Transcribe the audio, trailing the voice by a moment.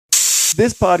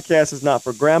This podcast is not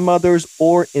for grandmothers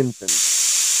or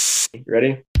infants. You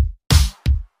ready?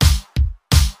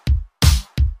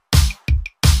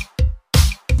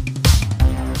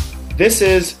 This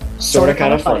is Sorta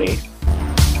Kinda Funny.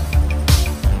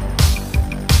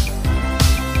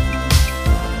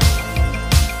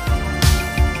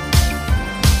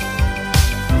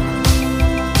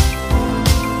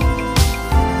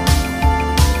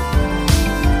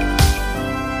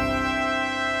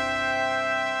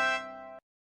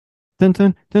 Dun,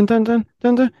 dun, dun, dun, dun,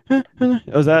 dun, dun, dun, dun.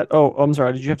 Was that? Oh, I'm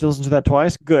sorry. Did you have to listen to that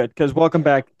twice? Good, because welcome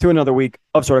back to another week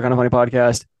of Sorta Kinda Funny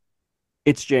podcast.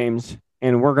 It's James,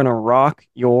 and we're gonna rock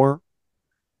your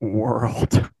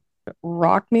world.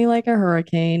 Rock me like a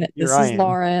hurricane. Here This I is am.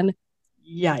 Lauren.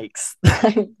 Yikes.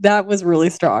 That was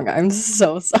really strong. I'm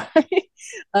so sorry.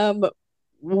 Um,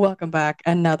 Welcome back.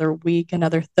 Another week,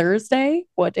 another Thursday.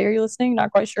 What day are you listening?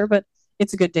 Not quite sure, but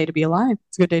it's a good day to be alive.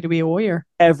 It's a good day to be a warrior.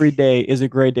 Every day is a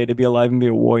great day to be alive and be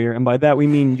a warrior. And by that, we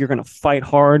mean you're going to fight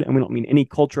hard, and we don't mean any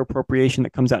cultural appropriation that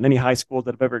comes out in any high schools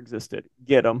that have ever existed.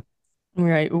 Get them.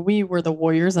 Right. We were the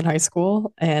warriors in high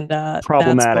school, and that's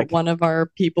Problematic. what one of our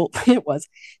people, it was,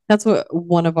 that's what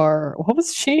one of our, what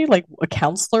was she? Like a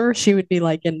counselor? She would be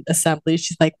like in assembly.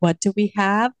 She's like, what do we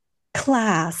have?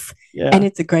 Class. Yeah. And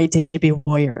it's a great day to be a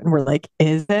warrior. And we're like,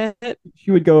 is it?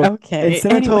 She would go, Okay.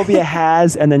 and Senatobia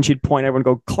has, and then she'd point, everyone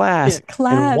go, class. Yeah,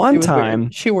 class. And It one was time,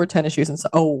 weird. She wore tennis shoes and so,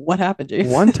 oh, what happened, James?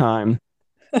 one time,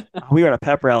 we were at a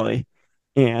pep rally,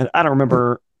 and I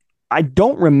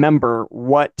don't remember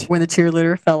what. When the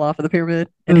cheerleader fell off of the pyramid.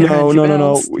 And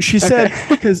No. She said,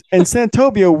 because in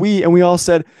Santobia, we all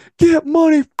said, get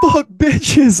money, fuck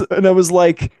bitches. And it was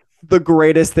like the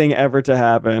greatest thing ever to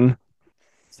happen.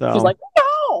 So She was like,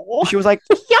 no. she was like,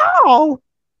 yo.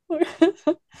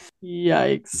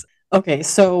 Yikes. Okay,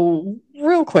 so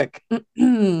real quick,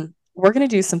 we're going to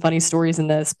do some funny stories in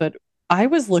this, but I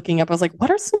was looking up, I was like, what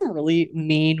are some really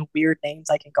mean, weird names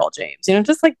I can call James? You know,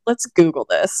 just like, let's Google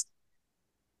this.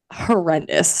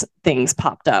 Horrendous things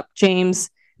popped up. James,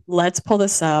 let's pull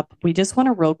this up. We just want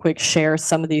to real quick share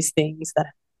some of these things that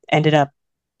ended up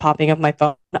popping up my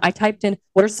phone. I typed in,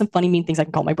 what are some funny, mean things I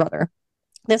can call my brother?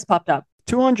 This popped up.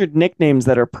 200 nicknames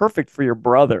that are perfect for your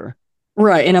brother.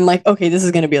 Right. And I'm like, okay, this is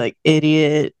going to be like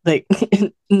idiot. Like,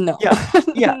 no.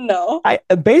 Yeah. No.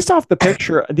 Based off the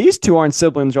picture, these two aren't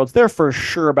siblings, Jones. They're for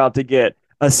sure about to get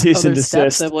a cease and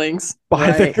desist siblings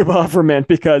by the government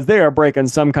because they are breaking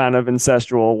some kind of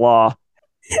ancestral law.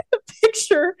 She's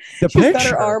got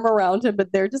her arm around him,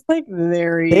 but they're just like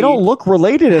they don't look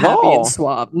related at all. And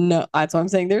swab. No, that's what I'm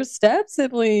saying. They're step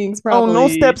siblings, probably. Oh, no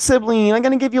step sibling. I'm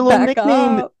gonna give you a little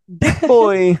nickname, big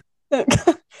boy.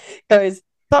 Guys,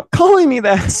 stop calling me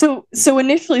that. So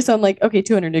initially, I'm like, okay,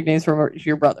 200 nicknames for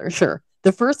your brother. Sure.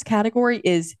 The first category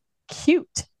is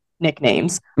cute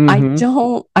nicknames. Mm-hmm.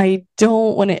 I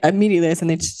don't want to immediately I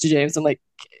send it to James. I'm like,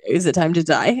 is it time to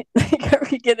die? Like, are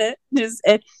we gonna just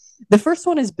the first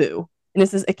one is Boo, and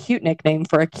this is a cute nickname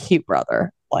for a cute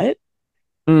brother. What?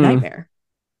 Nightmare.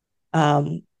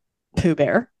 Pooh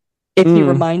Bear. If he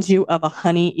reminds you of a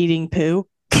honey eating poo,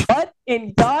 what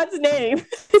in God's name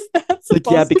is that supposed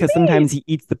to because be? sometimes he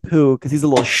eats the poo because he's a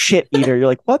little shit eater. You're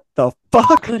like, what the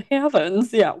fuck? Good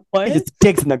heavens. Yeah. What? He just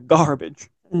digs in the garbage.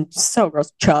 So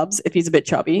gross. Chubs, if he's a bit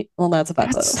chubby. Well, that's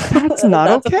offensive. That's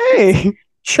not okay.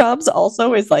 Chubs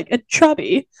also is like a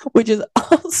chubby, which is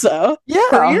also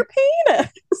for your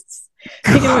penis.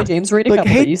 Take it away, James. Read a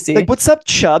couple that you see. Like, what's up,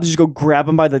 Chubs? You just go grab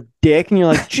him by the dick, and you're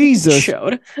like, Jesus.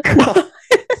 Chode.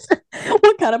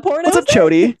 What kind of porno? What's up,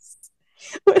 Chody?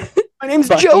 My name's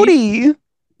Bucky. Jody.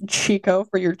 Chico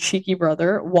for your cheeky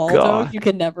brother. Waldo, you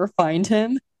can never find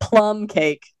him. Plum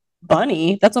cake.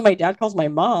 Bunny. That's what my dad calls my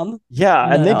mom.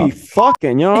 Yeah, and they be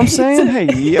fucking. You know what I'm saying?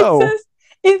 Hey, yo.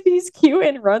 If he's cute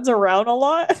and runs around a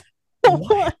lot.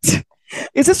 What?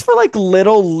 Is this for like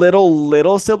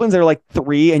little siblings that are like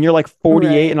 3 and you're like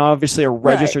 48 and obviously a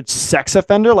registered sex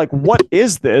offender? Like, what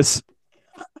is this?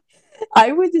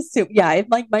 I would assume, if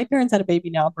like my parents had a baby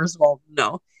now, first of all,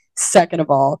 no. Second of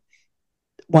all,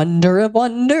 wonder of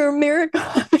wonder, miracle.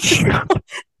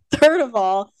 Third of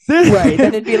all, right,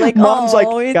 then it'd be like, mom's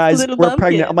like, guys, we're bumpkin.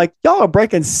 Pregnant. I'm like, y'all are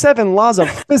breaking 7 laws of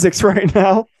physics right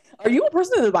now. Are you a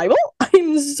person in the Bible?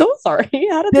 I'm so sorry.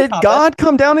 How did God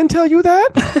come down and tell you that?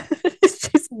 It's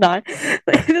just not.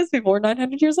 Like, those people were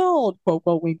 900 years old. Quote,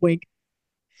 quote, wink, wink.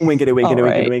 Winkety, winkety,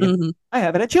 winkety, winkety. Mm-hmm. I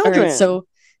haven't had children.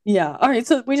 All right,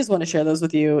 so we just want to share those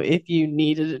with you if you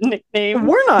needed a nickname.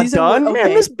 We're not done. Man,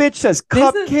 this bitch says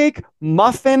Cupcake,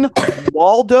 Muffin,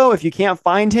 Waldo. If you can't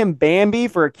find him, Bambi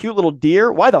for a cute little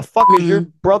deer. Why the fuck is your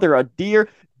brother a deer?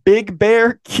 Big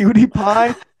Bear, Cutie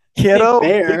Pie, Kiddo,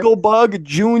 Bigglebug,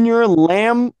 Junior,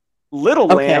 Lamb, Little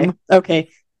Okay, Lamb. okay.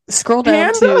 Scroll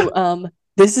down Panda. to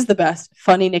this is the best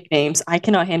funny nicknames. I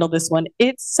cannot handle this one.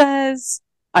 It says,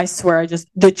 I swear I just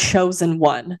the chosen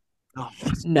one. Oh,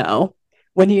 No.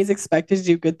 When he is expected to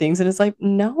do good things in his life,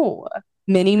 no.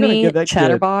 Mini I gotta Me, give that kid.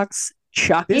 Chatterbox, This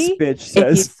Chucky, bitch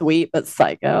Icky says, Sweet but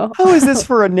Psycho. "How is this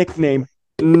for a nickname?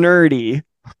 Nerdy.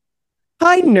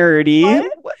 Hi, nerdy.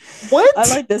 What? What? I What?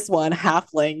 like this one,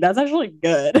 Halfling. That's actually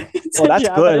good. It's Well, a that's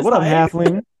jab at good. his What up, height.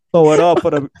 halfling? Throw it up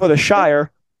for the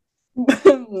Shire.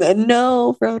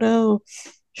 No, Frodo.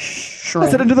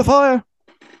 Toss it into Shrimp. the fire.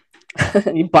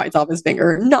 He bites off his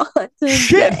finger. Not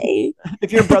Shit. today.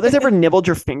 If your brother's ever nibbled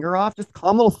your finger off, just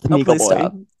call him little Oh, Smeagol please boy.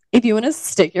 stop. If you want to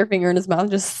stick your finger in his mouth,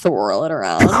 just swirl it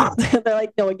around. They're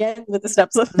like, no, again, with the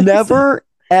steps of things. Never,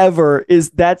 ever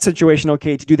is that situation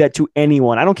okay to do that to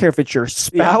anyone. I don't care if it's your Yeah.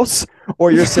 spouse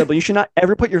or your sibling. You should not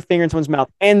ever put your finger in someone's mouth.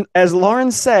 And as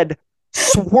Lauren said,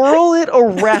 swirl it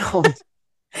around.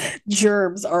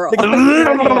 Germs are Like, on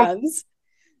your hands.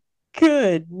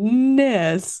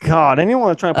 Goodness. God, anyone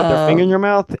that's trying to put their finger in Um, your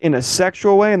mouth in a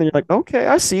sexual way, and then you're like, okay,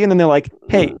 I see. And then they're like,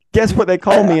 hey, guess what they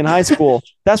called me in high school?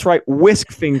 That's right,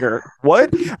 whisk finger.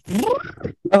 What?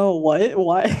 oh, what?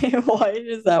 Why? Why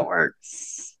does that work?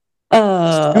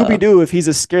 Scooby Doo if he's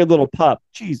a scared little pup.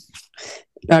 Jeez.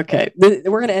 Okay.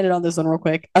 We're gonna end it on this one real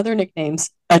quick. Other nicknames: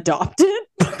 adopted.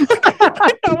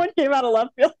 That one came out of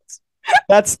left field.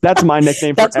 That's my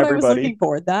nickname for That's what I was everybody. looking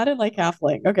for. That and like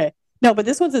halfling. Okay. No, but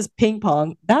this one says ping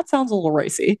pong. That sounds a little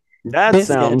racy. That Biscuit,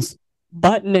 sounds.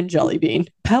 button and jelly bean,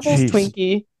 pebbles, Jeez.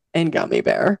 Twinkie, and gummy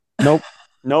bear. Nope.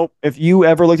 Nope. If you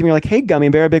ever looked at me like, hey, gummy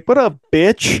bear, I'd be like, what up,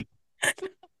 bitch?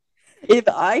 If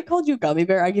I called you gummy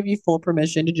bear, I give you full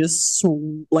permission to just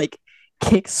like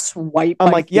kick, swipe I'm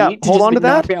my like, yeah, feet to hold just on to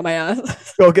knock that. me on my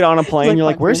ass. Go get on a plane. Like You're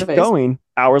like, punch me in where's the he face. going?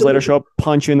 Hours later, show up,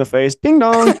 punch you in the face. Ding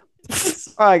dong.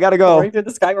 All right, gotta go. Soaring through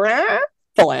the sky.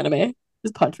 Full anime.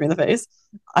 Just punch me in the face.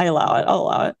 I allow it. I'll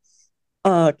allow it.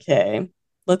 Okay.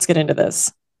 Let's get into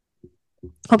this.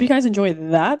 Hope you guys enjoy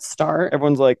that start.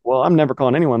 Everyone's like, well, I'm never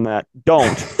calling anyone that.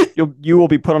 Don't. You will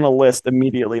be put on a list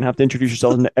immediately and have to introduce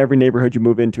yourself into every neighborhood you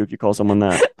move into if you call someone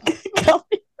that.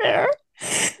 Gummy bear.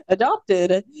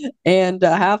 Adopted and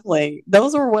halfling.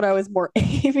 Those were what I was more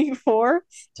aiming for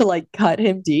to like cut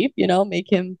him deep,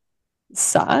 make him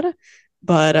sad.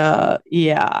 But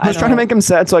yeah, I was trying to make him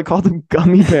sad, so I called him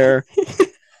Gummy Bear.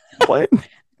 What?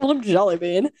 called him jelly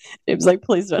bean. It was like,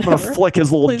 please don't I'm gonna ever. flick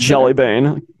his little Please jelly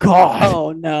bean. God.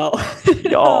 Oh no. No.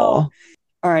 Y'all.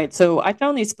 All right. So I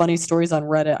found these funny stories on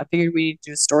Reddit. I figured we need to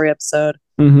do a story episode.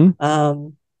 Mm-hmm.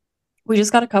 We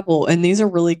just got a couple, and these are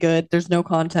really good. There's no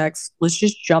context. Let's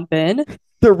just jump in.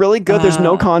 They're really good. There's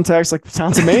no context. Like,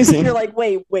 sounds amazing. You're like,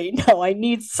 wait, no, I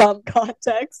need some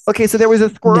context. Okay, so there was a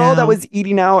squirrel that No. was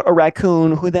eating out a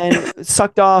raccoon who then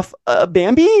sucked off a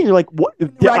Bambi. You're like, what?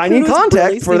 Yeah, I need Raccoon was context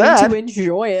really for seeming that. to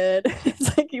enjoy it.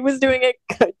 It's like he was doing a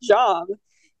good job.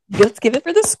 Let's give it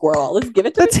for the squirrel. Let's give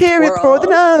it to Let's the hear it for the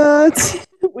squirrel. nuts.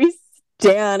 We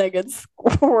stand a good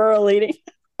squirrel eating.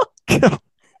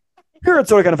 Here at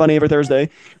Sort of Kind of Funny every Thursday,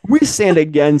 we stand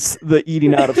against the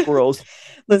eating out of squirrels.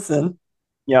 Listen,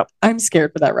 Yep. I'm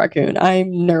scared for that raccoon.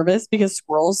 I'm nervous because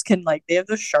squirrels can they have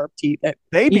those sharp teeth that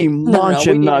They be No,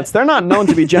 munching nuts. They're not known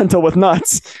to be gentle with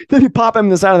nuts. They be popping them in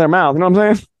the side of their mouth. You know what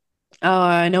I'm saying? Oh,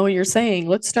 I know what you're saying.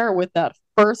 Let's start with that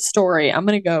first story. I'm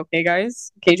gonna go, okay,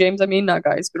 guys. Okay, James. I mean, not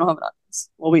guys. We don't have an audience.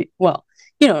 Well,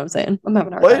 you know what I'm saying. I'm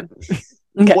having a hard What? time.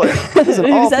 Okay. What? This is an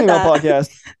Who all said female that?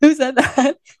 podcast. Who said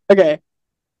that? Okay.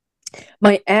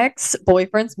 My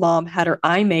ex-boyfriend's mom had her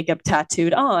eye makeup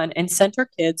tattooed on and sent her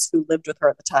kids who lived with her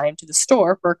at the time to the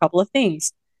store for a couple of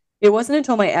things. It wasn't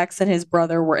until my ex and his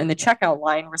brother were in the checkout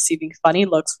line receiving funny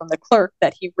looks from the clerk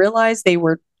that he realized they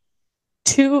were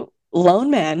two lone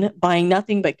men buying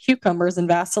nothing but cucumbers and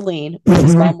Vaseline, which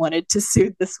his mom wanted to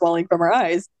soothe the swelling from her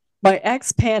eyes. My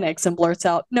ex panics and blurts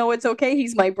out, "No, it's okay.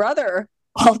 He's my brother,"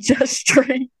 while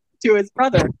gesturing to his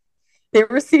brother. They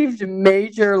received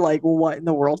major, what in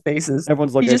the world faces.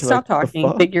 Everyone's He looking just at you stopped like, the talking,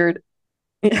 fuck? figured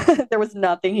there was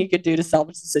nothing he could do to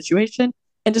salvage the situation,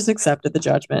 and just accepted the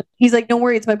judgment. He's like, "Don't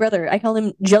worry, it's my brother. I call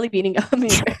him Jelly Bean and Gummy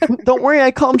Bear." Don't worry,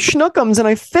 I call him Schnookums and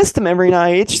I fist him every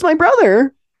night. It's just my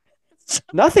brother.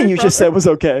 Nothing you just said was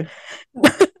okay.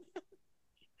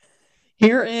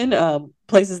 Here in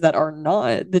places that are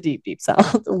not the deep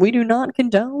south, we do not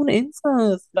condone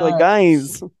incest. Like,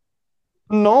 guys,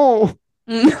 no.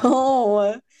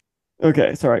 No.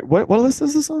 Okay, sorry. What list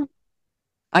is this on?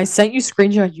 I sent you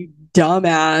screenshot, you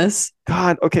dumbass.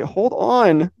 God, okay, hold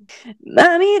on.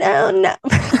 Mommy don't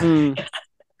know.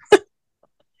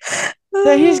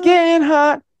 That he's getting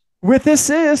hot with his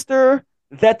sister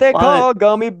that they What? call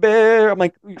Gummy Bear. I'm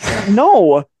like,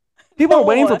 no. People are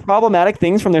waiting for problematic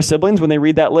things from their siblings when they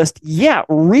read that list. Yeah,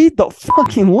 read the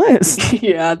fucking list.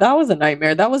 Yeah, that was a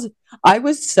nightmare. I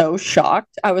was so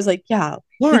shocked. I was like, yeah, let's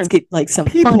Lauren, get like some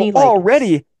people funny,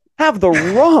 already have the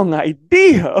wrong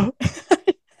idea.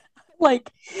 like,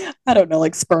 I don't know,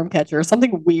 like sperm catcher or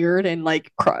something weird and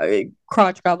like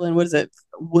crotch goblin, what is it?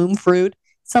 Womb fruit,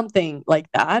 something like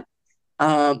that.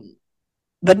 Um,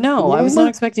 but no, I was not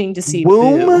expecting to see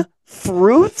womb boo.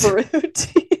 fruit?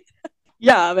 Fruit.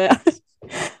 Yeah, man.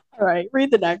 All right, read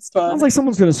the next one. Sounds like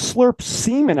someone's gonna slurp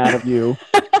semen out of you.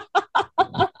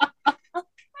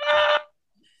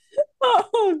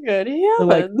 Oh, good They're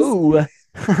like, heavens. ooh,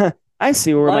 I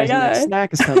see where my next God.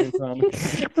 snack is coming from.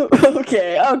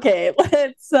 Okay,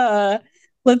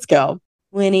 let's go.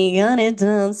 When he got it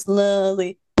done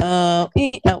slowly. Oh,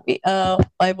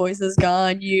 my voice is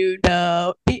gone, you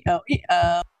know. I'll be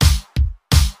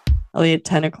at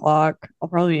 10 o'clock. I'll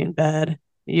probably be in bed.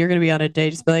 You're gonna be on a date.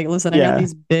 Just be like, listen, I got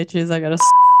these bitches. I gotta.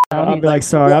 I'll be like,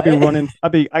 sorry, I'll be running. I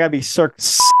gotta be on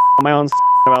my own in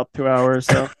about 2 hours.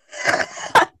 So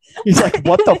he's like,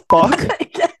 what the fuck?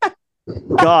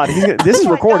 God, this is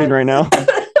recording right now.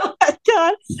 Oh my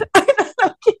God.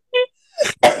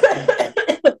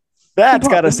 That's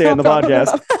got to stay in the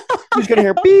podcast. You're just going to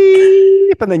hear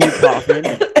beep, and then you coughing.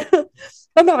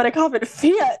 I'm having a cough in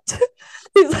Fiat.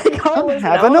 He's like, I'm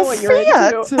having a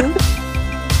Fiat.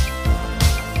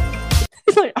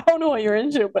 He's like, I don't know what you're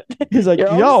into, but he's like,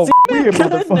 yo, weird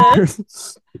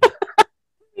motherfuckers.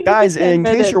 Guys, in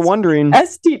case you're wondering,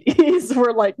 STDs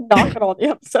were like knocking on the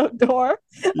episode door.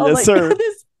 Yes, sir.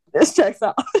 This checks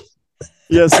out.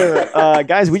 Yes, sir.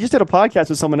 Guys, we just did a podcast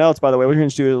with someone else, by the way. We're going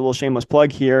to do a little shameless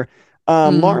plug here.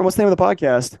 Lauren, what's the name of the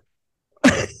podcast?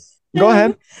 Go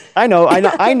ahead. I know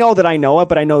that I know it,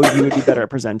 but I know you would be better at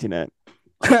presenting it.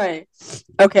 Right.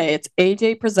 Okay, it's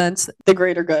AJ Presents The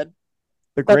Greater Good.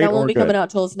 But that won't be coming out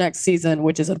till next season,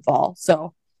 which is in fall.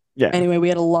 So yeah. Anyway, we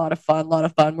had a lot of fun.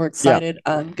 We're excited.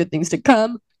 Good things to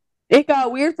come. It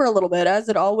got weird for a little bit, as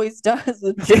it always does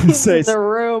with James in the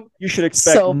room. You should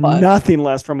expect nothing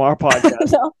less from our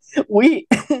podcast. No,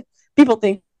 people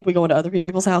think we go into other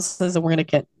people's houses and we're going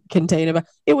to contain it.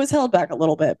 It was held back a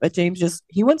little bit, but James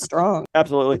he went strong.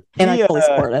 Absolutely. And I fully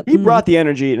support it. He brought the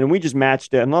energy and we just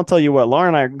matched it. And I'll tell you what, Laura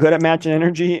and I are good at matching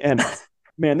energy. And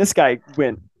man, this guy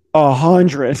went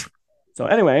 100. So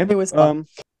anyway, it was fun.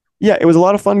 Yeah, it was a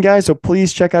lot of fun, guys. So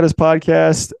please check out his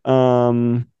podcast.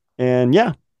 And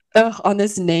yeah. On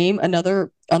this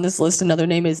list, another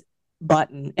name is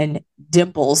Button and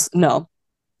Dimples. No.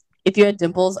 If you had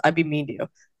dimples, I'd be mean to you.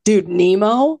 Dude,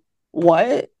 Nemo?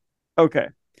 What? Okay.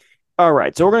 All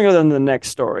right. So we're gonna go to the next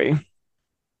story.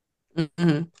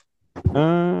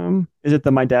 Mm-hmm. Is it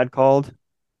the my dad called?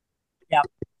 Yeah.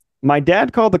 My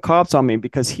dad called the cops on me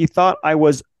because he thought I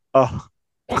was a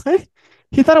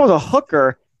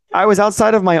hooker. I was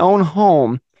outside of my own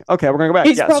home. Okay, we're gonna go back.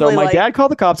 Yeah. So my dad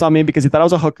called the cops on me because he thought I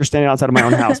was a hooker standing outside of my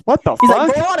own house. What the fuck?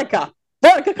 Like, Veronica,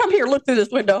 come here. Look through this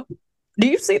window. Do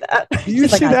you see that? Do you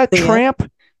see that tramp?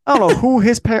 I don't know who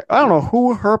I don't know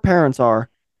who her parents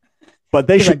are, but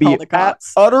they should be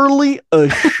utterly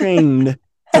ashamed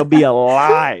to be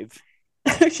alive.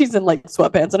 She's in like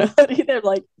sweatpants and a hoodie. They're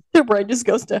like, their brain just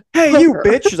goes to, hey, hooker. You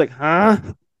bitch. She's like, huh?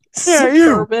 Yeah,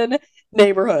 suburban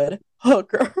neighborhood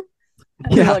hooker.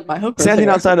 Yeah, like my hooker standing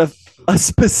outside of a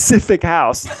specific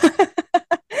house.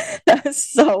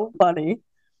 That's so funny.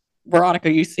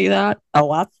 Veronica, you see that? Oh,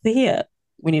 I see it.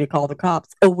 We need to call the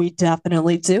cops. Oh, we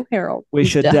definitely do, Harold. We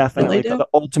should definitely do. The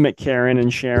ultimate Karen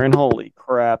and Sharon. Holy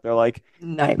crap. They're like,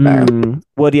 nightmare.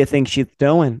 What do you think she's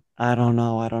doing? I don't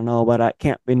know, but it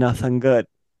can't be nothing good.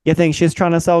 You think she's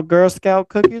trying to sell Girl Scout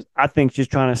cookies? I think she's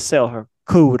trying to sell her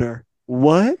cooter.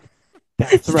 What?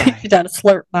 That's right. She's trying to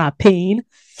slurp my peen.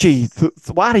 Gee,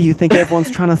 why do you think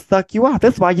everyone's trying to suck you out?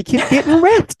 That's why you keep getting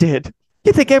arrested.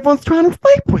 You think everyone's trying to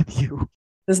sleep with you.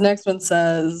 This next one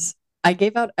says, I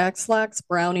gave out X-Lax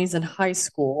brownies in high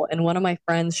school, and one of my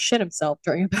friends shit himself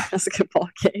during a basketball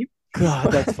game.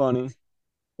 God, that's funny.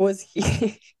 Was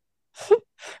he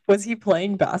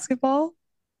playing basketball,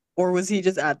 or was he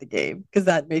just at the game? Because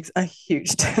that makes a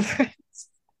huge difference.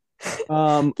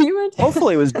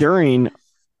 Hopefully it was during.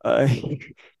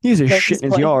 He was a shit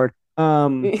in his yard.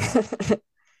 Can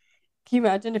you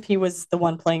imagine if he was the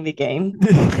one playing the game,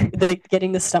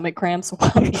 getting the stomach cramps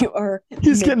while you are?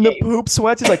 He's getting the poop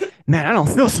sweats. He's like, man, I don't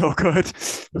feel so good.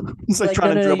 He's like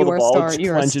trying to dribble the ball.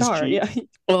 You're a star. Yeah.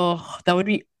 Oh, that would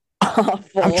be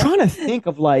awful. I'm trying to think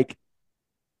of like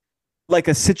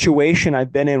a situation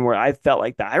I've been in where I felt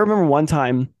like that. I remember one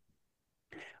time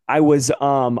I was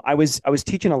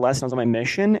teaching a lesson. I was on my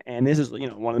mission, and this is one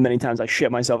of the many times I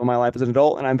shit myself in my life as an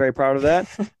adult, and I'm very proud of that.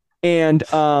 And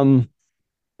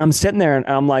I'm sitting there and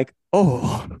I'm like,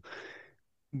 oh,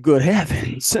 good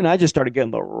heavens. And I just started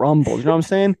getting the rumbles, you know what I'm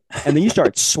saying? And then you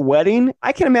start sweating.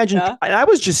 I can imagine. Yeah. I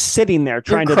was just sitting there You're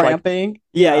trying to like, cramping.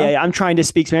 yeah, yeah, Yeah. yeah. I'm trying to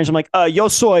speak Spanish. I'm like, yo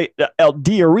soy el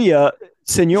diarrhea,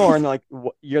 senor. And they're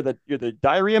like, you're the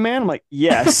diarrhea man? I'm like,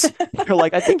 yes. They're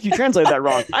like, I think you translated that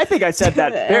wrong. I think I said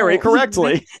that very L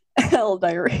correctly. L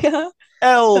diarrhea.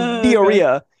 El Oh god.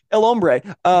 diarrhea, el hombre.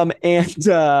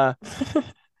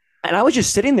 And I was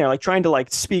just sitting there, like trying to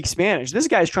like speak Spanish. This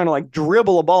guy's trying to like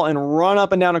dribble a ball and run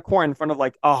up and down a court in front of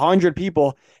like 100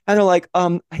 people. And they're like,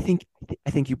 I think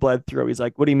you bled through. He's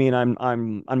like, what do you mean? I'm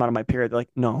not on my period. They're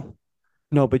like, no,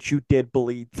 no, but you did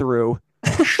bleed through.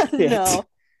 Shit. No.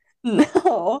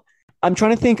 No. I'm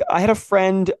trying to think. I had a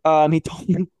friend. He told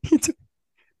me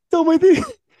told me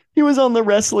he was on the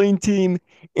wrestling team,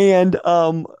 and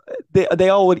they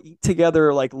all would eat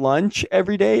together like lunch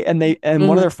every day, and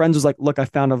one of their Mhm. friends was like, "Look, I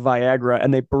found a Viagra,"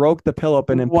 and they broke the pill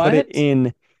open and put it What?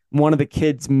 in one of the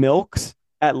kids' milks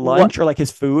at What? lunch or like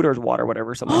his food or his water,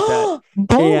 whatever, something like that. And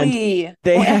Bully.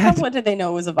 they Wait, how had what did they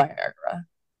know it was a Viagra?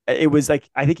 it was like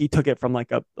I think he took it from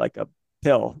like a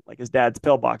pill, like his dad's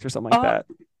pill box or something like Oh, that.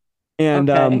 And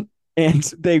okay.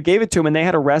 they gave it to him and they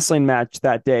had a wrestling match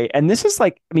that day. And this is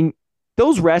like, I mean,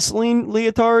 those wrestling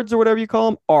leotards or whatever you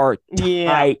call them are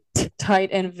Yeah. tight Tight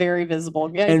and very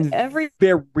visible. Yeah, and every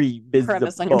very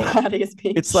crevice on your visible. body is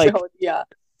being It's like shown. Yeah.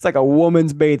 it's like a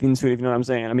woman's bathing suit, if you know what I'm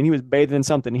saying. I mean, he was bathing in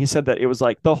something. He said that it was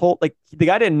like the whole like the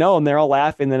guy didn't know, and they're all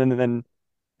laughing. And then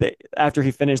after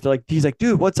he finished, he's like,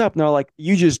 dude, what's up? And they're like,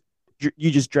 you just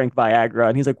drank Viagra,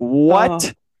 and he's like, Oh, what?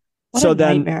 what a So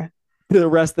then nightmare. the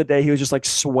rest of the day he was just like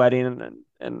sweating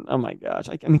and oh my gosh,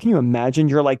 I mean, can you imagine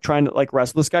you're like trying to like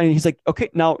wrestle this guy and he's like, okay,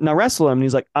 now wrestle him, and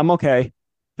he's like, I'm okay.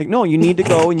 Like, no, you need to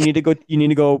go and you need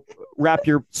to go wrap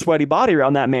your sweaty body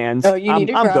around that man's. Oh, you need i'm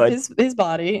to i'm grab good. his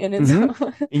body and his Hmm.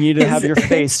 You need to have his your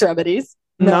face. extremities.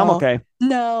 No, I'm No, okay.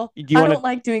 no, Do you I want don't to?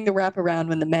 like doing the wraparound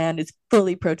when the man is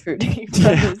fully protruding from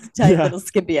Yeah, his tight yeah. little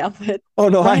skimpy outfit. Oh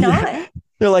no, Why not?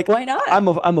 they're like, Why not? I'm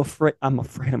afraid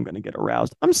I'm gonna get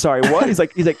aroused. I'm sorry, what? He's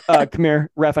like, come here,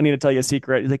 ref, I need to tell you a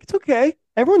secret. He's like, it's okay,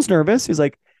 everyone's nervous. He's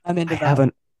like, I'm I into have that.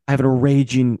 an I have an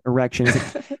raging erection.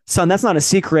 He's like, son, that's not a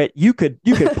secret. You could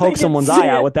I poke can someone's see eye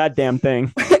out it. with that damn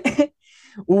thing.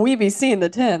 We be seeing the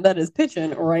tent that is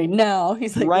pitching right now.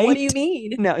 He's like, what do you Right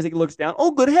mean? now, he looks down.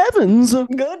 Oh, good heavens!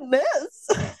 Goodness.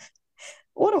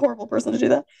 What a horrible person to do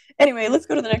that. Anyway, let's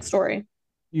go to the next story.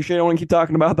 You sure don't want to keep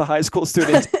talking about the high school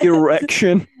student's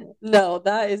erection? No,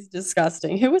 that is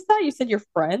disgusting. Who was that? You said your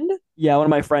friend? Yeah, one of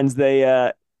my friends. We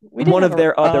didn't One have of a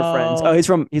their other friends. Oh, oh he's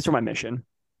from my mission.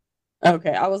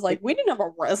 okay. I was like, we didn't have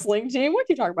a wrestling team. What are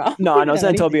you talking about? No, We I know didn't have San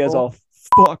anything Tobias cool.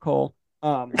 all fuckhole.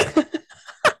 Um,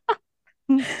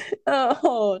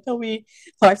 Oh, Toby,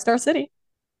 5-star city.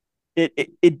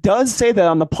 it does say that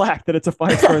on the plaque that it's a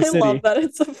 5-star I love city. that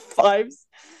it's a five.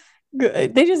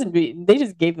 Good. They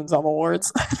just gave themselves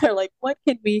awards. They're like, what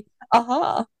can we?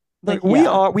 Aha. Like Like,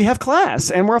 yeah. we have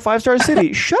class and we're a 5-star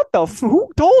city. Shut the who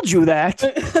told you that?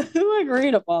 Who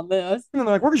agreed upon this? And they're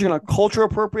like, we're just gonna culture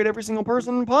appropriate every single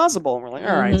person possible. And we're like,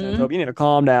 all right, Hmm. Santobi, you need to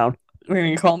calm down. We're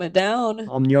gonna calm it down.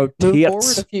 On your Move forward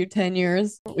a tits. few 10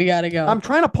 years. We gotta go. I'm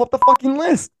trying to pull up the fucking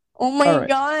list. Oh All my right.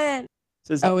 god. It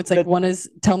says Oh, it's like that one is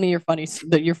tell me your funniest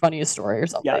story or yeah,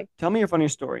 something. tell me your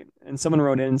funniest story. And someone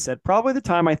wrote in and said, probably the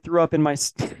time I threw up in my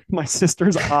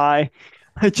sister's eye.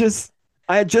 I just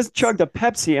I had just chugged a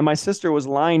Pepsi and my sister was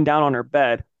lying down on her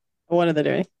bed What are they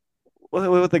doing? with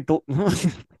a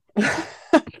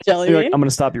Jelly you're like, bean? I'm gonna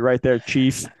stop you right there,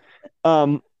 Chief.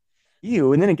 Um,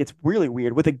 ew, and then it gets really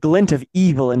weird. With a glint of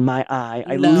evil in my eye,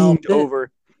 I No, leaned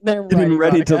over, they're getting right,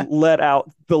 ready to Veronica. let out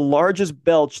the largest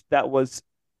belch that was I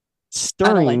don't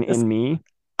stirring like this. in me.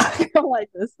 I don't like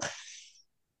this.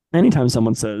 Anytime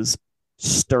someone says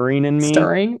stirring in me,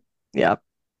 Stirring. Yeah.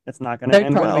 it's not going to They're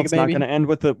end trying to well. make a It's not going baby. to end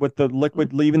with the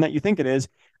liquid leaving that you think it is.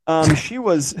 She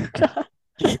was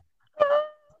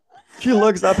she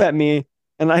looks up at me,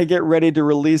 and I get ready to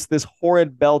release this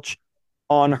horrid belch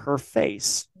on her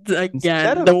face. Instead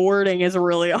Again, of the wording is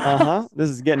really off. this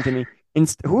is getting to me.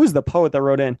 Who is the poet that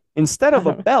wrote in? Instead I of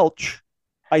a don't belch,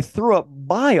 I threw up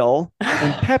bile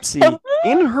and Pepsi know.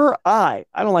 in her eye.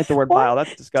 I don't like the word Why? bile.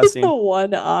 That's Just the disgusting.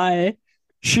 one eye.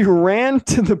 She ran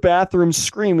to the bathroom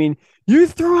screaming, "You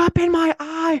threw up in my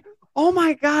eye! Oh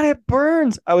my God, it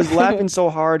burns!" I was laughing so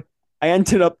hard, I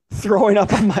ended up throwing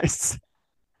up on my.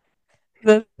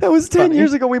 That's That was 10 funny.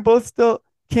 years ago. We both still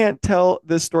can't tell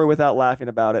this story without laughing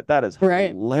about it. That is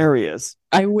Right. hilarious.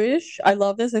 I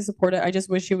love this. I support it. I just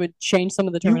wish you would change some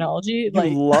of the You terminology. you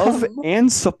Like love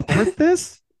and support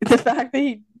this? the fact that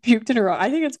he puked in her eye. I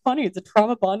think it's funny. It's a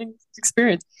trauma bonding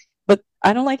experience. But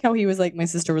I don't like how he was like, my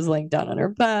sister was laying down on her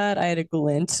butt. I had a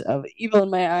glint of evil in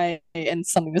my eye and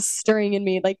something was stirring in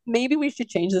me. Like, maybe we should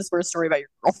change this for a story about your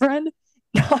girlfriend,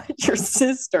 not your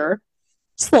sister.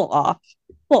 Just a little off.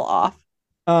 A little off.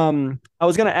 I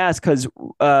was gonna ask because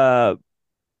uh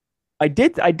I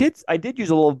did use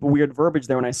a little weird verbiage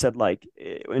there when I said like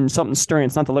when something's stirring,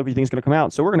 it's not the lovely thing's gonna come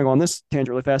out. So we're gonna go on this tangent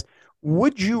really fast.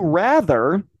 Would you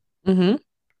rather Mm-hmm.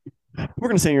 we're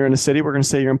gonna say you're in a city, we're gonna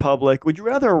say you're in public. Would you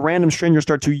rather a random stranger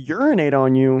start to urinate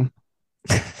on you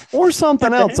or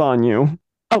something else Okay. on you?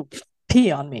 Oh,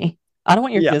 pee on me. I don't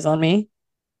want your Yeah, jizz on me.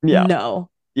 yeah, No,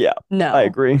 yeah. I no.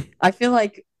 agree. I feel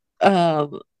like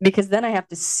because then I have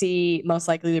to see most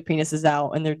likely their penis is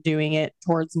out and they're doing it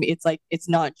towards me. It's like it's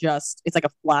not just it's like a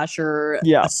flasher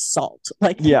Yeah, assault.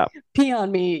 Like yeah. pee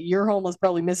on me, your home was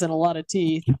probably missing a lot of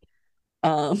teeth.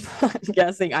 I'm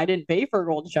guessing I didn't pay for a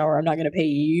golden shower. I'm not gonna pay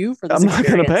you for this I'm not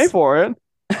gonna pay experience. for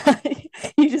it.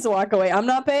 You just walk away. I'm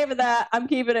not paying for that. I'm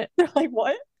keeping it. They're like,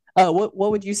 what? What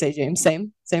would you say, James?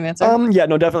 Same answer. Yeah,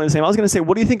 no, definitely the same. I was gonna say,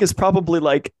 what do you think is probably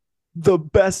like the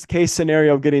best case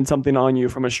scenario of getting something on you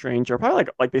from a stranger? Probably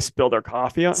like they spill their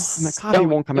coffee. I mean, the coffee Oh,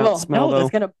 won't come out well, smell no,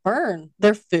 that's though. gonna burn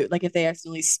their food. Like if they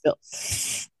accidentally spill,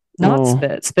 not Oh,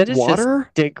 spit. Spit is just water?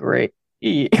 degrade.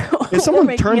 If We're someone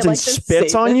making turns it and like the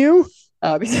spits on safest. you,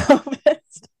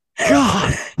 Safest.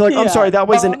 God, like I'm sorry, Yeah, that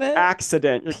was an vomit,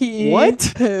 accident. pee,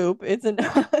 What? poop. It's an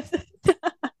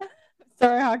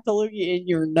sorry, Loogie in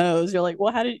your nose. You're like,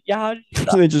 well, how did you do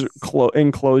that? They just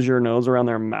enclose your nose around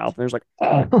their mouth. And there's like,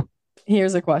 oh.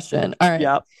 Here's a question. All right.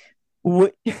 Yeah,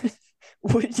 Would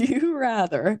would you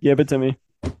rather give it to me.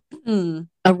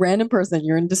 a random person,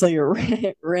 you're in just like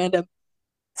a random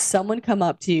someone come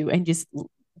up to you and just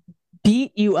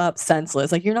beat you up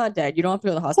senseless. Like you're not dead. You don't have to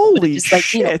go to the hospital, but it Holy just like,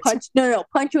 shit. punch no,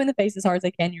 punch you in the face as hard as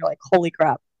they can. You're like, holy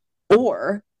crap.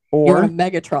 Or you're a Or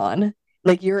Megatron.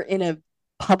 Like you're in a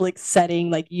public setting,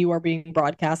 like you are being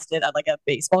broadcasted at like a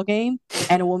baseball game,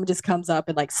 and a woman just comes up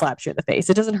and like slaps you in the face.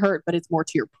 It doesn't hurt, but it's more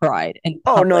to your pride in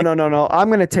oh no public. no no no! I'm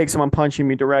gonna take someone punching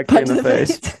me directly in Punch the in the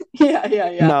face. face. Yeah, yeah,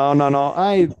 yeah. No no no!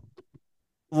 I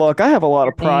look. I have a lot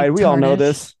Your of name pride. We all know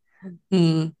tarnished. this.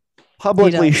 Mm, he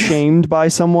Publicly does. shamed by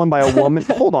someone, by a woman.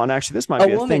 Hold on, actually, this might A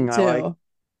be a woman thing I like. too.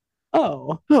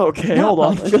 Oh, Okay, not hold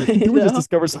on. publicly Did we just though.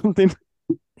 discover something?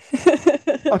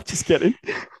 I'm just kidding.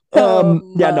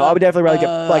 um, Yeah, no, I uh, would definitely rather get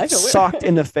I like feel socked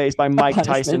in weird. the face by A Mike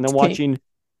Tyson than punishment king. watching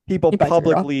people He bites a girl.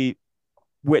 publicly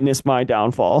witness my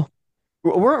downfall.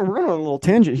 We're on a little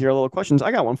tangent here, a little questions.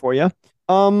 I got one for you.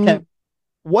 Okay.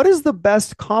 What is the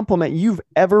best compliment you've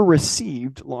ever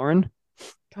received, Lauren?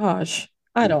 Gosh,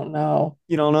 I don't know.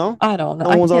 You don't know? I don't know.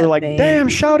 No I one's always can't like, "Damn,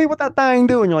 think. Shouty, what that thing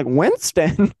do?" And you're like,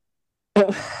 "Winston."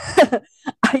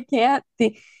 I can't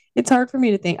think. It's hard for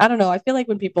me to think. I don't know. I feel like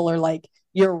when people are like,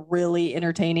 you're really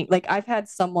entertaining. Like I've had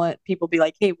somewhat people be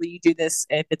like, hey, will you do this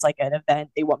if it's like an event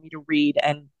they want me to read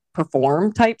and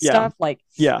perform type Yeah, stuff? Like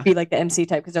yeah, be like the MC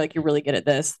type because they're like, you're really good at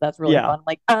this. That's really yeah. fun.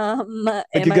 Like, Like am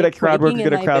you're good I at crowd work, breaking you're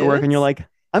in good at my crowd work, and you're boots? like,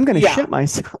 "I'm gonna Yeah. shit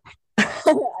myself.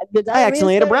 The I diarrhea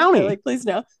accidentally ate a started. They're brownie." like, please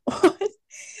no.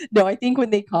 No, I think when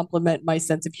they compliment my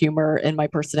sense of humor and my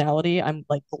personality, I'm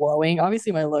like glowing.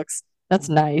 Obviously, my looks, that's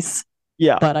nice.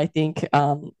 Yeah, But I think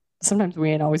sometimes we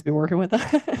ain't always be working with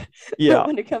that. But yeah.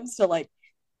 when it comes to like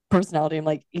personality, I'm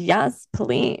like, yes,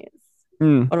 please.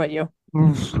 Mm. What about you?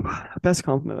 Best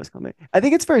compliment, best compliment. I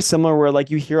think it's very similar where like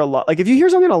you hear a lot. Like if you hear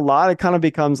something a lot, it kind of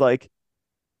becomes like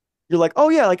you're like, oh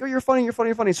yeah, like oh you're funny, you're funny,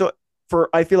 you're funny. So for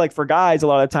I feel like for guys a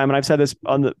lot of the time, and I've said this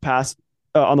on the past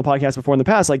on the podcast before in the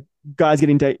past, like guys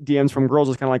getting DMs from girls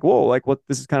is kind of like whoa, like what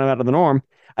this is kind of out of the norm.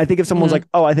 I think if someone's Mm-hmm. like,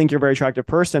 oh, I think you're a very attractive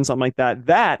person, something like that,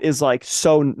 that is like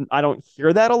so I don't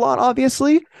hear that a lot,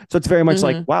 obviously. So it's very much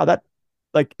like Mm-hmm. wow, that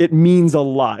like it means a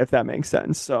lot if that makes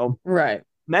sense. So Right.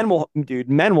 men will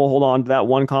hold on to that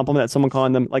one compliment that someone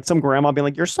calling them like some grandma being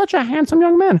like, "You're such a handsome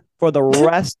young man" for the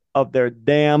rest of their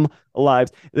damn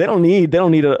lives. They don't need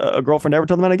a girlfriend to ever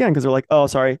tell them that again because they're like, "Oh,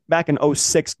 sorry, back in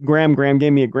 '06, Graham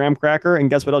gave me a graham cracker, and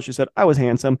guess what else she said? I was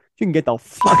handsome. You can get the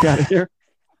fuck out of here."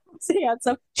 So yeah,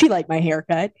 so she liked my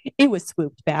haircut. It was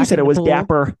swooped She back said in it the was pool.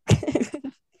 dapper.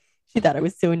 She thought it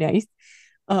was so nice.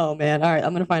 Oh man. All right,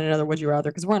 I'm gonna find another would you rather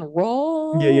because we're on a Yeah.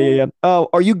 roll. Oh,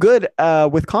 are you good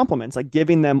with compliments, like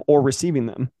giving them or receiving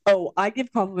them? Oh, I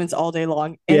give compliments all day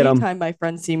long. Get them. Anytime my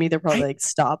friends see me, they're probably I like,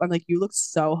 stop. I'm like, you look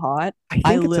so hot. I I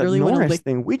think it's a literally want to Norris lick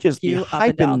thing. We just be you up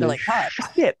and down. hyping They're the like, hot.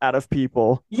 shit out of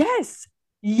people. Yes.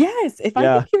 Yes. If I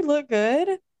Yeah, think you look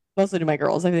good, mostly to my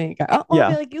girls, I think, oh, I'll be yeah,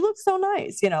 like, you look so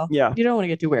nice. yeah. You don't want to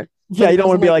get too weird. Yeah, But you it don't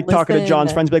want doesn't to be like like talking to listen.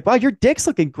 John's friends, be like, "Wow, your dick's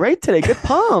looking great today. Good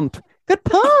pump, good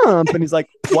pump." And he's like,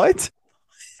 "What?"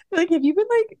 Like, have you been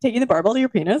like taking the barbell to your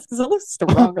penis? Because it looks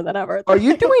stronger than ever. Are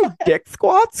you doing dick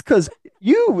squats? Because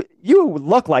you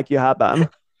look like you have them.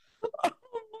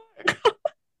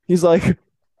 He's like,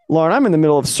 Lauren, I'm in the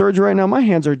middle of surgery right now. My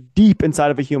hands are deep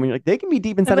inside of a human. You're like, they can be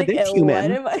deep I'm inside of like, this what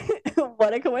human. am I?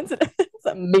 What a coincidence!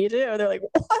 Me too. They're like,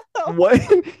 what? What?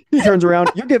 He turns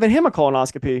around. You're giving him a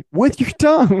colonoscopy with your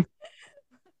tongue.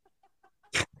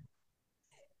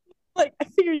 Like, I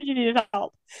figured you needed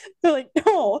help. They're like,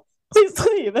 no, please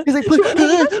leave. He's like, She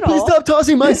went please stop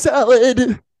tossing my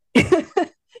salad.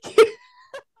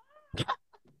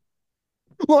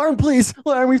 Lauren, please.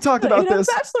 Lauren, we've talked about this.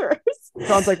 Bachelors.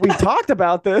 Sounds like we've talked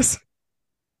about this.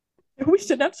 We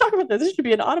shouldn't have to talk about this. This should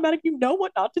be an automatic, you know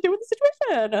what not to do in the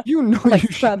situation. You know, like,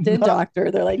 you strapped in not. doctor.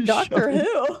 They're like, doctor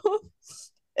who?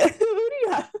 Who do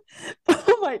you have?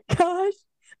 Oh my gosh.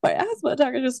 My asthma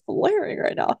attack is just flaring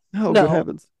right now. Oh, no. Good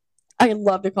heavens. I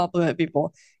love to compliment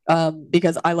people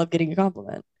because I love getting a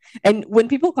compliment. And when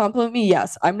people compliment me,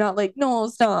 yes, I'm not like, no,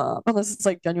 stop. Unless it's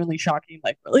like genuinely shocking,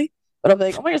 like, really? But I'm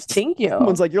like, oh my gosh, thank you.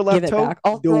 Someone's like, your left toe.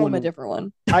 I'll throw them a different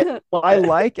one. I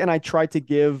like and I try to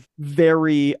give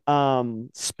very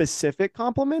specific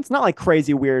compliments, not like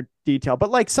crazy weird detail,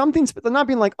 but like something not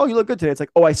being like, oh, you look good today. It's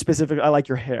like, oh, I like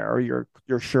your hair or your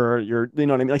shirt, you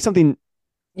know what I mean? Like something.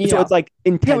 Yeah. So it's like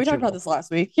intentional. Yeah, we talked about this last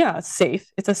week. Yeah,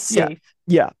 safe. It's a safe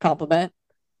compliment.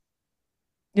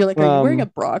 You're like, are you wearing a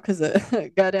bra? Because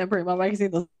goddamn pretty mom, I can see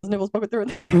those nipples poking through.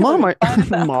 Mom, I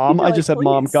just said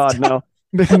mom. God, no.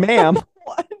 Ma'am.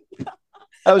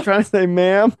 I was trying to say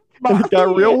ma'am. And it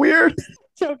got real weird.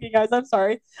 Joking, guys. I'm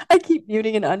sorry. I keep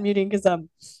muting and unmuting because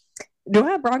do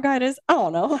I have bronchitis? I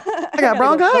don't know. I got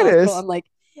bronchitis. I'm like,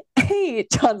 hey,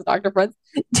 John's doctor friends,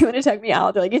 do you want to check me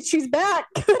out? They're like, she's back.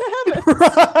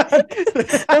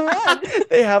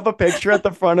 They have a picture at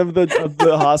the front of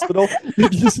the hospital.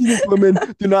 Just these women,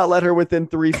 do not let her within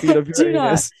 3 feet of your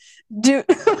anus.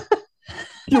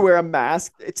 You wear a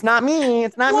mask. It's not me.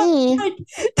 It's not me.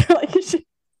 They're like,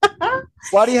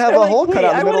 why do you have a hole cut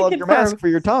out in the middle of your mask for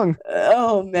your tongue?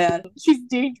 Oh man, she's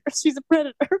dangerous. She's a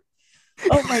predator.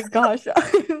 Oh my gosh,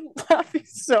 I'm laughing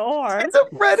so hard. She's a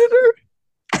predator.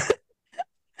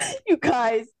 You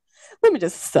guys, let me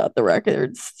just set the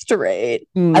record straight.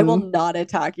 I will not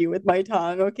attack you with my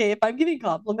tongue. Okay, if I'm giving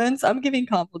compliments, I'm giving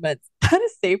compliments. That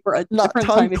is safe for a different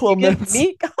time. If you give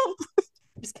me compliments,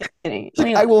 just kidding.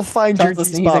 I will find your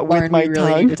spot with my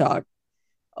tongue. To talk.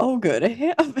 Oh, good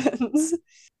heavens.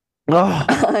 Oh,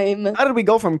 how did we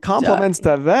go from compliments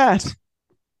to that?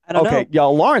 I don't know.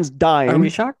 Y'all, Lauren's dying. Are we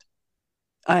shocked?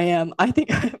 I am. I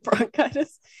think I have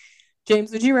bronchitis.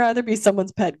 James, would you rather be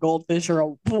someone's pet goldfish or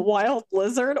a wild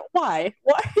lizard? Why?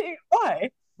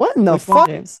 What in the fuck?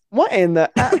 What in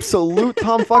the absolute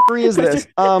tomfuckery is this?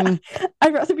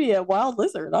 I'd rather be a wild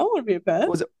lizard. I don't want to be a pet.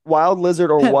 Was it wild lizard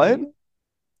or what?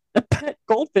 A pet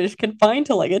goldfish confined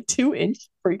to like a 2-inch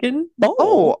freaking bowl.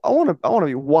 Oh, I want to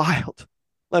be wild.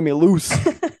 Let me loose.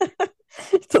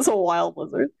 It's a wild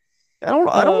lizard. I don't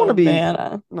want to be.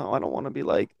 No, I don't want to be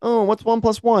like, oh, what's 1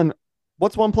 + 1?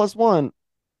 What's 1 + 1?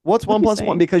 What's 1 +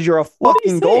 1? Because you're a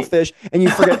fucking goldfish and you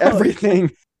forget everything.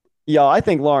 Yeah, I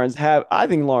think Lauren's dead.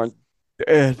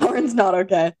 Lauren's not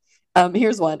okay.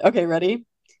 Here's one. Okay, ready?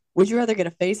 Would you rather get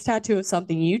a face tattoo of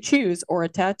something you choose or a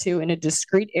tattoo in a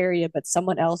discrete area but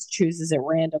someone else chooses it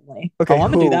randomly? Okay,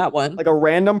 I'm gonna do that one. Like a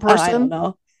random person? I don't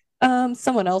know.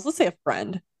 Someone else. Let's say a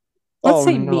friend. Let's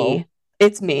say me.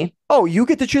 It's me. Oh, you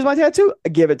get to choose my tattoo?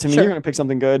 Give it to me. Sure. You're gonna pick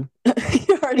something good.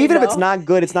 Even if it's not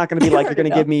good, it's not gonna be like you're gonna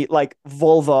give me like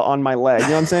vulva on my leg. You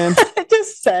know what I'm saying? It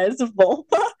just says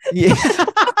vulva. Yeah.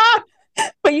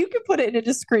 But you can put it in a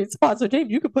discrete spot. So James,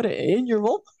 you could put it in your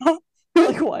vulva. You're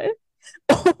like, what?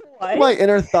 What? My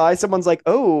inner thigh. Someone's like,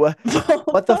 oh,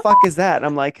 what the fuck is that? And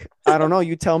I'm like, I don't know.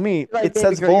 You tell me. Like, it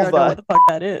says girl, vulva. what the fuck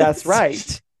that is? That's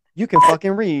right. You can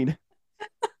fucking read.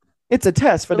 It's a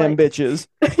test for them bitches.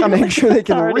 I make sure they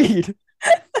can read.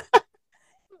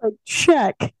 Like,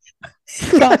 check.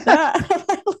 Got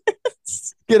that.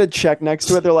 Get a check next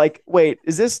to it. They're like, wait,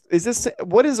 why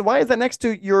is that next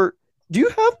to your, do you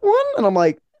have one? And I'm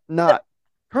like, not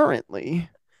currently.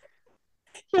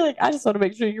 You're like, I just want to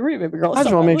make sure you read, baby girl. I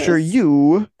just want to make sure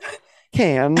you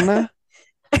can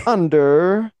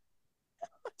understand.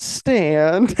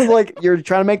 Like, you're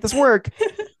trying to make this work.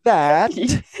 That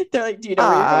they're like, do you know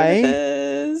where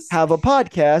I have a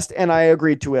podcast and I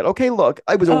agreed to it. Okay, look,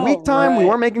 it was a week time. Right. We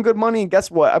weren't making good money. And guess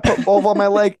what? I put vulva on my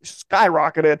leg,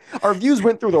 skyrocketed. Our views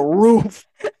went through the roof.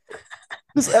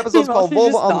 This episode's called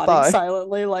Vulva on the Thigh.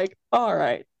 Silently, like, all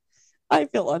right, I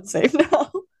feel unsafe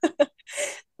now.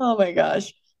 Oh my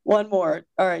gosh. One more.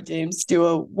 All right, James,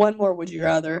 do one more. Would you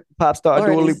rather? Pop star,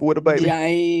 Dua Lipa with a baby.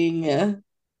 Dying.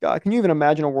 God, can you even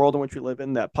imagine a world in which we live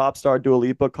in that pop star Dua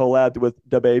Lipa collabed with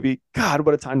Da Baby? God,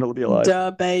 what a time to be alive.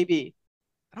 Duh, baby.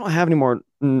 I don't have any more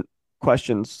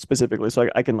questions specifically, so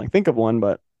I can like think of one,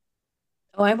 but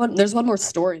Oh, I have one. There's one more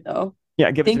story though.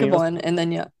 yeah, give it to Think me. of one, and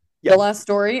then yeah, Yeah. the last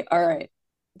story. All right.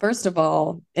 First of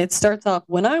all, it starts off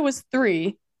when I was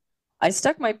 3. I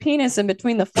stuck my penis in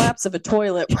between the flaps of a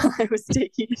toilet while I was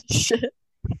taking a shit.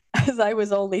 As I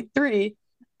was only 3,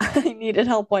 I needed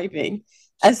help wiping.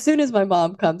 As soon as my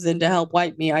mom comes in to help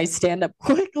wipe me, I stand up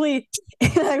quickly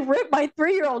and I rip my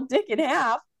 3-year-old dick in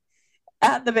half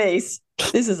at the base.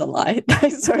 This is a lie. I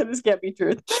swear this can't be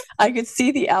truth. I could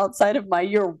see the outside of my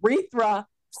urethra.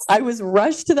 I was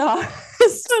rushed to the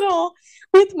hospital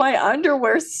with my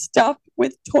underwear stuffed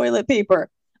with toilet paper.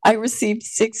 I received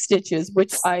 6 stitches,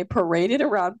 which I paraded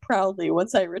around proudly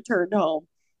once I returned home.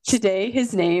 Today,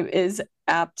 his name is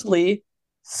aptly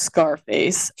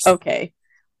Scarface. Okay.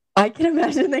 I can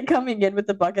imagine them coming in with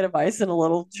a bucket of ice and a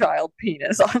little child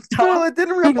penis on Well, top. it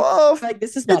didn't rip off. Like,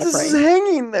 this is It's not a just prank.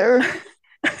 hanging there.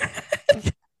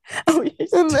 Oh, yeah.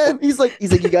 And then he's like, you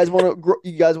guys want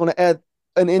to add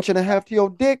an inch and a half to your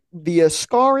dick via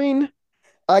scarring?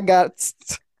 I got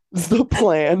the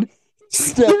plan.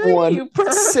 Step one, You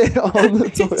perv. sit on the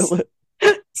toilet.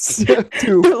 Step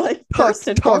two, You're like, first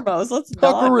and tuck, foremost, let's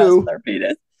not mess with tuckaroo. our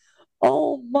penis.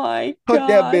 Oh my Tuck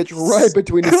that God. bitch right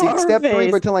between the seats. Step three,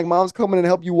 Scarface. pretend like mom's coming and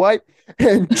help you wipe.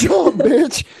 And jump,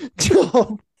 bitch.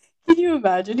 Jump. Can you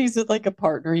imagine? He's with like a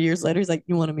partner years later. He's like,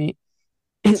 you want to meet?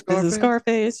 This is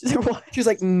Scarface. She's like, what? She's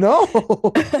like, no.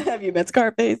 Have you met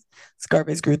Scarface?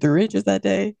 Scarface grew 3 inches that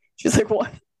day. She's like,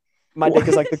 what? My dick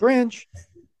is like the Grinch.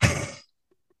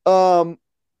 I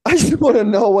just want to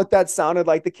know what that sounded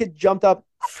like. The kid jumped up.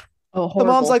 Oh, The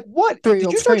mom's horrible. like, what? Did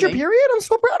 3-year-old you start your screaming. period? I'm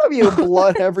so proud of you.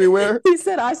 Blood everywhere. He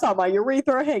said, I saw my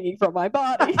urethra hanging from my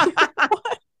body.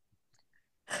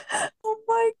 Oh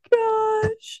my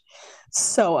gosh.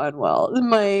 So unwell.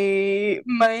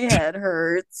 My head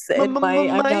hurts and I'm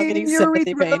now getting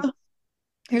sympathy pain.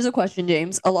 Here's a question,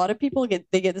 James. A lot of people get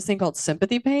this thing called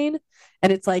sympathy pain.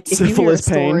 And it's like if you hear a Syphilis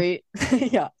pain. story,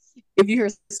 yeah. If you hear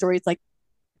a story, it's like,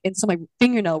 and so my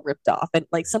fingernail ripped off and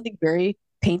like something very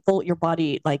painful, your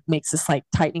body like makes this like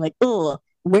tightening, like, oh,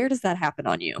 where does that happen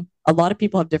on you? A lot of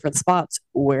people have different spots.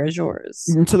 Where's yours?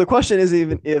 So the question is,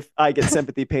 even if I get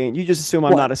sympathy pain, you just assume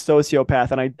I'm What? not a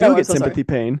sociopath and I do Oh, I'm get so sympathy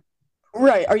pain.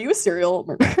 Right. Are you a serial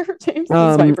murderer, James?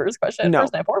 That's my first question. No.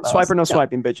 First and foremost. Swiper, no Yeah.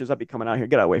 swiping, bitches. I'd be coming out here.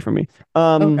 Get away from me.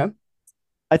 Okay.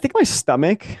 I think my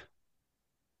stomach.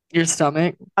 Your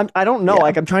stomach. I don't know. Yeah.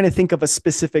 Like I'm trying to think of a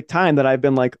specific time that I've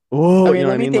been like, oh, Okay, you know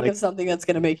what let I me mean? think Like, of something that's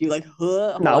gonna make you like,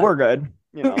 huh? no, we're good.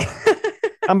 You know,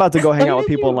 I'm about to go hang Let out me with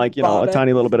make people in you like, you know, a vomit.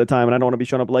 tiny little bit of time, and I don't want to be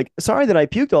showing up like, sorry that I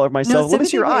puked all over myself. Let me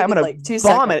see sympathy your eye. pain I'm is gonna like 2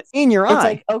 vomit seconds. in your It's eye.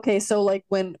 like, okay, so like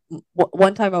when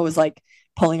one time I was like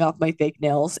pulling off my fake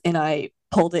nails and I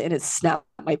pulled it and it snapped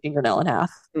my fingernail in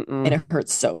half and it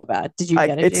hurts so bad. Did you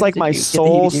get it, It's James? like Did my you get the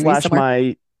soul heebie-jeebies slash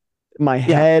somewhere? my Yeah,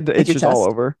 head. like It's your just all chest,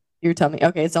 over. your tummy.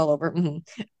 Okay, it's all over.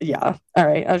 Yeah. All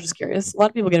right. I was just curious. A lot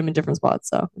of people get them in different spots,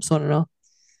 so I just want to know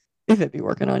if it'd be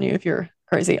working on you if you're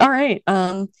crazy. All right.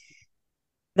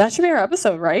 That should be our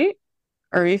episode, right?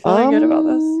 Are you feeling good about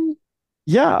this?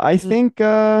 Yeah, I think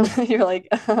You're like,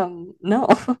 no,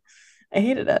 I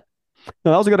hated it.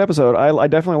 no, that was a good episode. I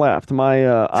definitely laughed. My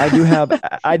I do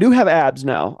have abs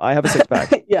now. I have a six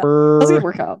pack. Yeah, that's a good For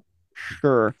workout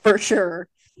sure. for sure.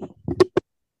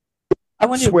 I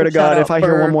want to do a Swear to quick shout God, if out I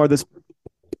hear one for more of this,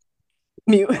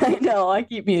 mute. I know I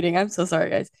keep muting. I'm so sorry,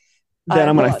 guys. then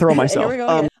I'm Hold gonna on. throw Here myself. we go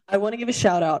again. I want to give a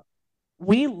shout out.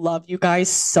 We love you guys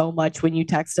so much when you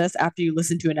text us after you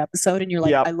listen to an episode and you're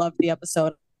like, Yep. I love the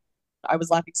episode. I was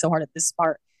laughing so hard at this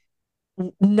part.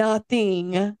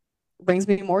 Nothing brings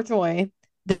me more joy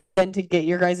than to get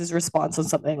your guys' response on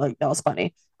something like that was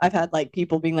funny. I've had like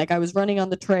people being like, I was running on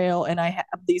the trail and I have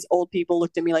these old people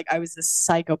looked at me like I was a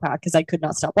psychopath because I could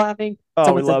not stop laughing. Oh,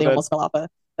 we Someone said love they it. almost fell off a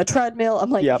treadmill.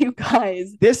 I'm like, Yep. you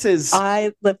guys, This is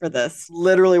I live for this.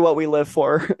 literally what we live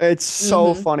for. It's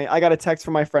so funny. I got a text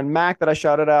from my friend Mac that I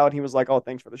shouted out. He was like, "Oh,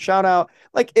 thanks for the shout out."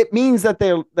 Like it means that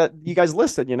that you guys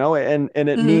listened, you know, and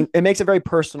it makes it very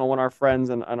personal when our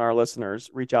friends and our listeners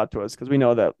reach out to us because we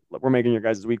know that we're making your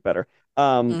guys' week better.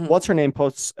 What's her name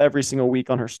posts every single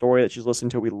week on her story that she's listening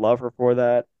to. We love her for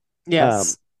that.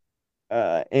 Yes.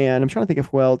 And I'm trying to think of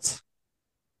who else.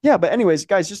 Yeah, but anyways,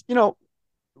 guys, just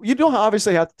you don't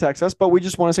obviously have to text us, but we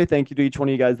just want to say thank you to each one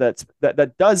of you guys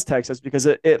that does text us because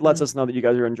it lets us know that you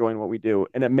guys are enjoying what we do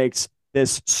and it makes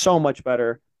this so much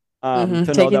better. To know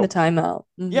Taking that, the time out.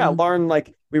 yeah, Lauren,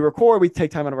 like we record, we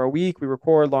take time out of our week, we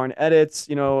record, Lauren edits,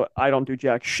 I don't do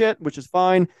jack shit, which is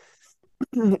fine.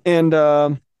 And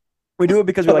We do it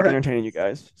because we All like right. entertaining you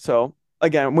guys. So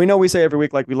again, we know we say every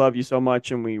week like we love you so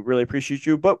much and we really appreciate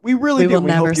you, but we really We do. will We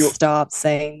never hope you. stop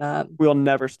saying that We'll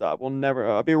never stop. We'll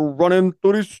never be running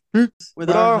through the streets with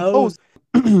with our our hose.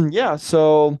 hose. Yeah.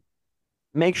 So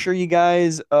make sure you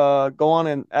guys go on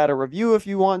and add a review if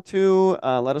you want to.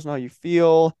 Let us know how you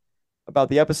feel about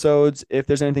the episodes. If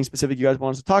there's anything specific you guys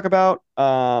want us to talk about,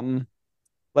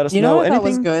 let us You know know. what I thought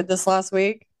was Anything? good this last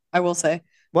week? I will say.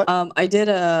 What? I did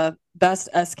a best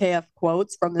SKF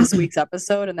quotes from this week's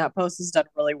episode, and that post has done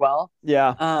really well.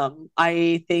 Yeah.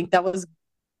 I think that was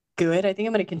good. I think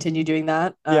I'm going to continue doing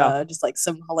that. Yeah. Just like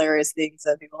some hilarious things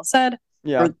that people said,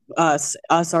 Yeah. or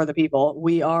us are the people.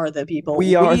 We are the We people. are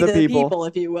We the the people. people,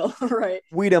 if you will. Right.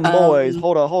 We them boys.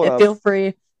 Hold up. Hold up. Feel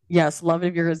free. Yes, love it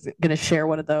if you're going to share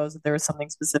one of those. If there was something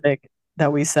specific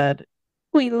that we said,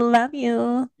 we love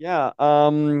you. Yeah.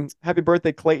 Happy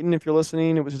birthday, Clayton, if you're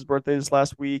listening. It was his birthday this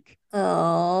last week.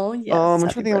 Oh, yes. I'm trying to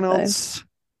Happy think of anyone birthday. else.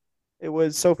 It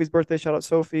was Sophie's birthday. Shout out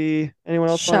Sophie. Anyone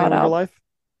else from Shout anyone in real out. life?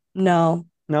 No.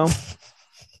 No?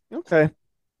 Okay.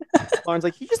 Lauren's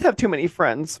like, you just have too many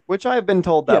friends, which I've been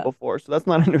told that Yeah. before, so that's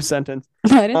not a new sentence.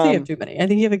 I didn't think you have Um, too many. I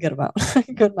think you have a good amount.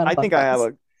 Good amount I of fun think I have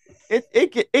friends. a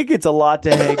it gets a lot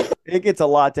to it gets a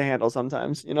lot to handle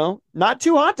sometimes, you know? Not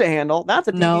too hot to handle. That's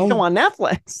a TV show No, on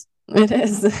Netflix. it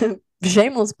is.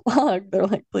 Shameless plug. They're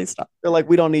like, please stop. They're like,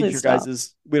 Please stop. we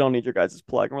don't need your guys'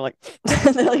 plug. And we're like,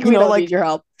 They're like, you we know, don't need like your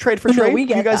help. trade for No, trade. we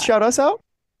Can you get guys that. shout us out? All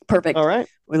Perfect. right.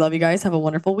 We love you guys. Have a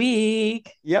wonderful week.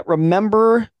 Yeah,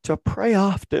 remember to pray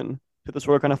often to the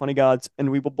sort of kind of funny gods, and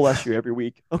we will bless you every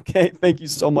week. Okay. Thank you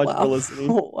so much for Wow. listening.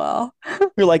 Wow.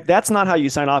 You're like, that's not how you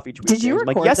sign off each week, Did you James. I'm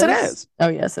like, record yes, it this? is. Oh,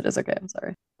 yes, it is. Okay. I'm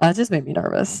sorry. That just made me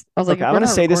nervous. I was like, Okay, if I'm we're gonna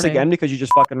not say this recording, again because you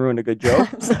just fucking ruined a good joke.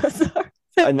 I'm so sorry.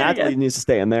 Say And it that again. needs to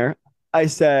stay in there. I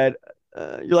said,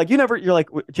 you're like,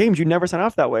 James, you never sign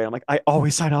off that way. I'm like, I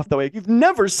always sign off that way. You've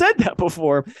never said that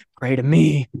before. Pray to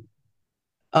me.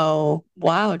 Oh,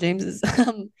 wow. James is,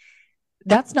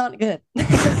 that's not good.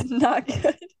 That's not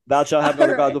good. Thou shalt have no All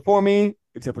other gods right. before me,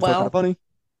 except for so kind of Well, funny.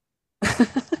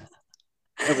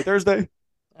 Every Thursday.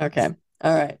 okay.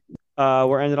 All right.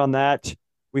 We're ended on that.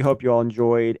 We hope you all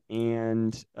enjoyed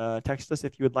and text us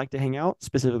if you would like to hang out.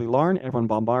 Specifically, Lauren. Everyone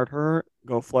bombard her.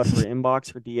 Go flood her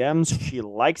inbox, her DMs. She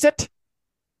likes it.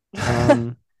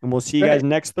 And we'll see you guys Great.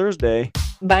 next Thursday.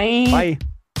 Bye. Bye.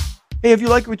 Hey, if you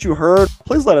like what you heard,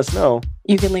 please let us know.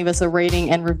 You can leave us a rating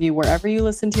and review wherever you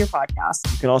listen to your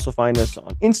podcast. You can also find us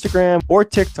on Instagram or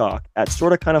TikTok at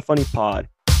Sorta Kinda Funny Pod.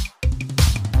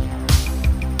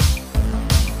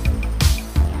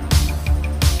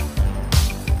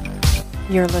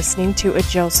 You're listening to a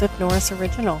Joseph Norris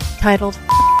original titled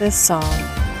This Song.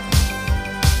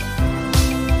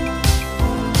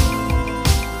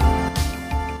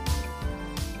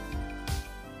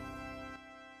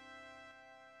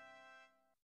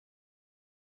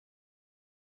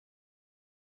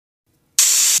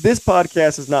 This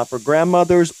podcast is not for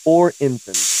grandmothers or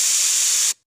infants.